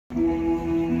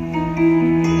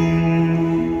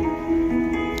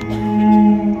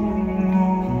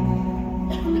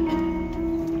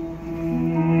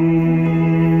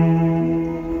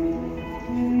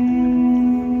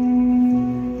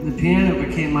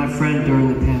my friend during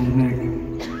the pandemic.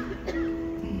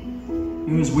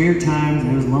 It was weird times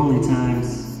and it was lonely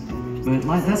times, but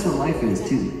that's what life is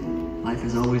too. Life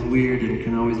is always weird and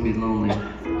can always be lonely.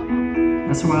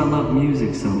 That's why I love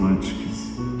music so much,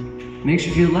 because it makes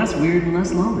you feel less weird and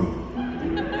less lonely.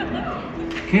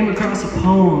 Came across a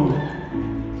poem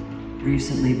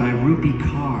recently by Rupi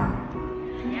Kaur,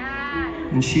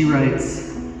 and she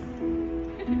writes,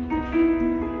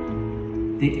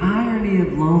 "The irony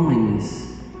of loneliness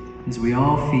is we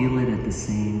all feel it at the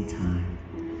same time,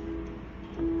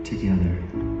 together."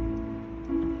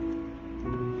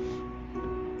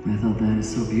 I thought that is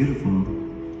so beautiful,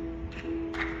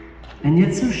 and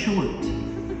yet so short.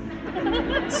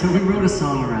 So we wrote a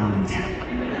song around it.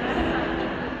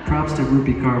 Props to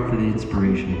Rupi Kaur for the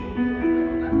inspiration.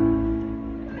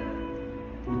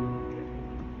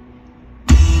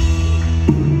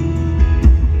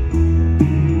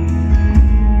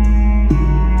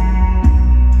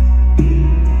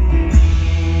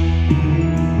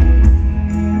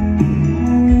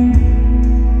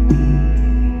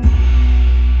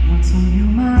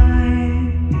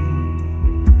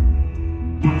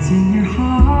 What's in your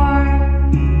heart?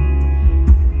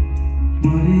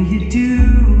 What do you do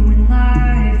when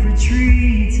life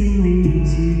retreats and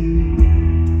leaves you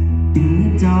in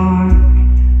the dark?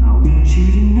 I want you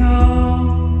to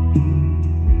know,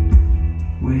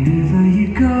 wherever you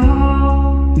go,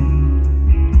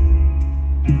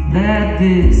 that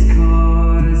this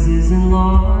cause isn't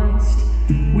lost.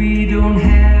 We don't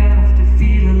have to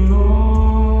feel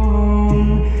alone.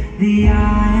 The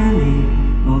irony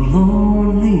of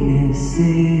loneliness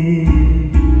is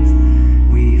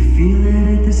we feel it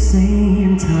at the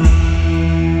same time.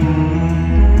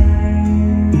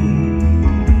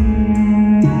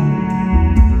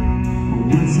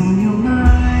 What's on your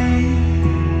mind?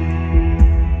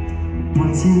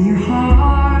 What's in your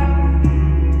heart?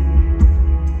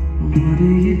 What do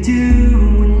you do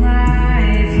when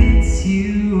life hits you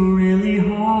really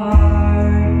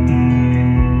hard?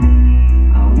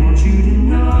 I want you to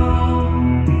know,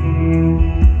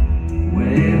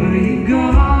 wherever you go,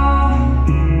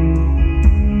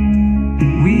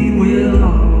 we will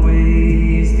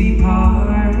always be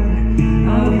part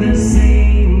of the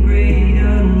same great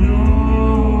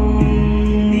unknown.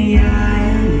 The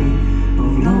irony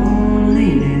of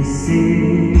loneliness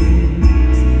is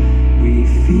we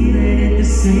feel it at the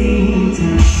same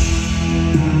time.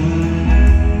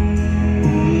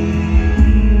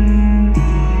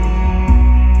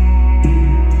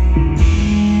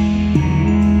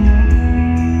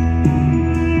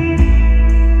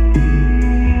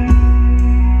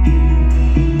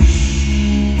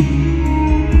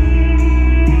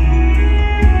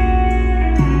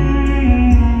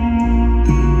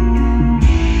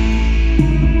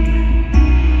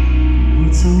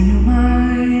 What's on your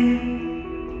mind?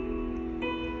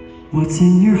 What's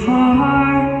in your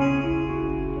heart?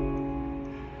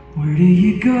 Where do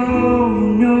you go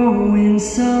knowing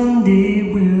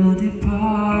someday we'll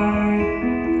depart?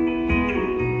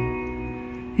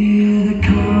 Yeah, the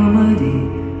comedy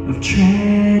of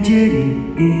tragedy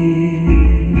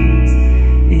is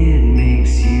it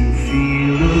makes you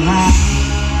feel alive.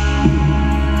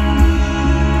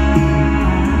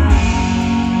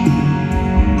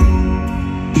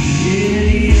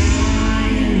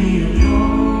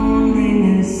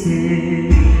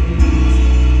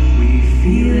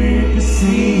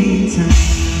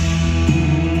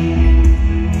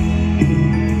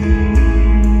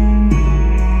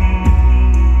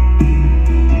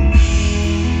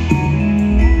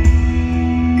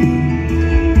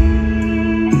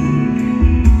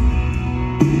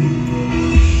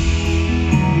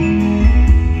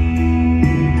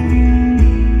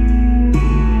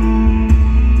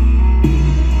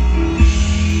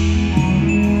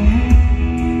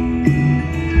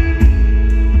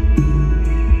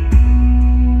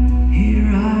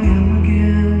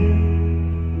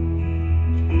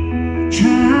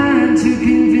 Trying to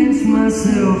convince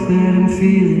myself that I'm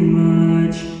feeling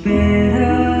much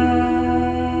better.